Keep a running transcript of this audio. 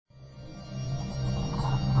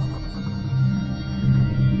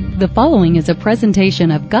The following is a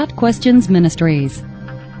presentation of Got Questions Ministries.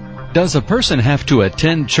 Does a person have to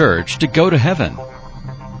attend church to go to heaven?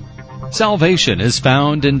 Salvation is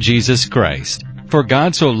found in Jesus Christ. For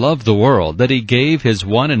God so loved the world that He gave His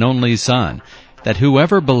one and only Son, that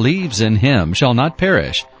whoever believes in Him shall not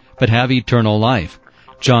perish, but have eternal life.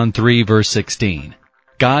 John 3, verse 16.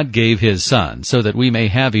 God gave His Son so that we may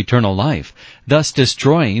have eternal life, thus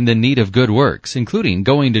destroying the need of good works, including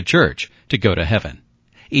going to church, to go to heaven.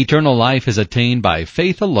 Eternal life is attained by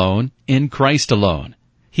faith alone, in Christ alone.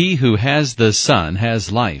 He who has the Son has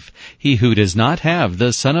life. He who does not have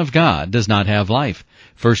the Son of God does not have life.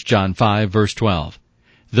 1 John 5, verse 12.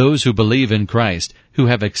 Those who believe in Christ, who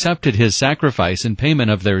have accepted His sacrifice in payment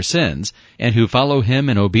of their sins, and who follow Him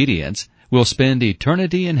in obedience, will spend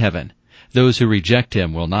eternity in heaven. Those who reject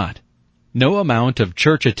Him will not. No amount of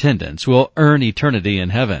church attendance will earn eternity in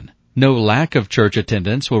heaven. No lack of church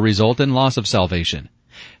attendance will result in loss of salvation.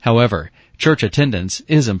 However, church attendance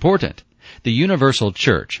is important. The universal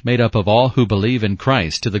church, made up of all who believe in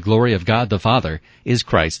Christ to the glory of God the Father, is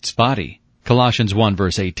Christ's body, Colossians 1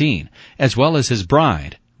 verse 18, as well as His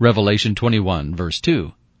bride, Revelation 21 verse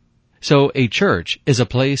 2. So a church is a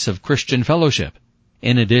place of Christian fellowship.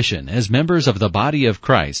 In addition, as members of the body of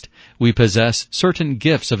Christ, we possess certain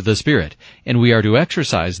gifts of the Spirit, and we are to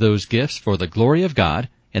exercise those gifts for the glory of God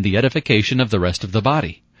and the edification of the rest of the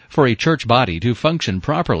body. For a church body to function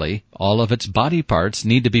properly, all of its body parts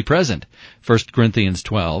need to be present. 1 Corinthians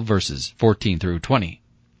 12, verses 14 through 20.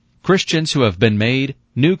 Christians who have been made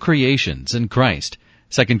new creations in Christ,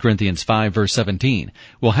 2 Corinthians 5, verse 17,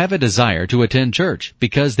 will have a desire to attend church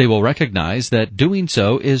because they will recognize that doing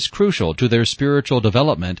so is crucial to their spiritual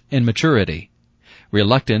development and maturity.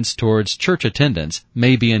 Reluctance towards church attendance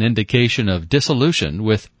may be an indication of dissolution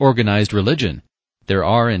with organized religion. There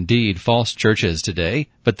are indeed false churches today,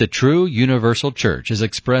 but the true universal church is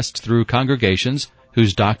expressed through congregations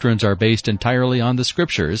whose doctrines are based entirely on the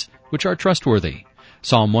Scriptures, which are trustworthy.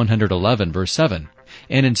 Psalm 111, verse 7,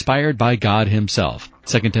 and inspired by God Himself,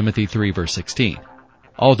 2 Timothy 3, verse 16.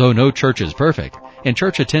 Although no church is perfect, and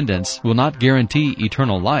church attendance will not guarantee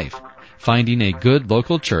eternal life, finding a good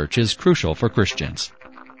local church is crucial for Christians.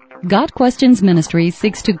 Got Questions Ministries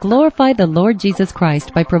seeks to glorify the Lord Jesus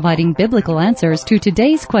Christ by providing biblical answers to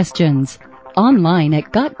today's questions. Online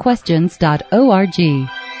at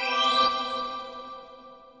GotQuestions.org.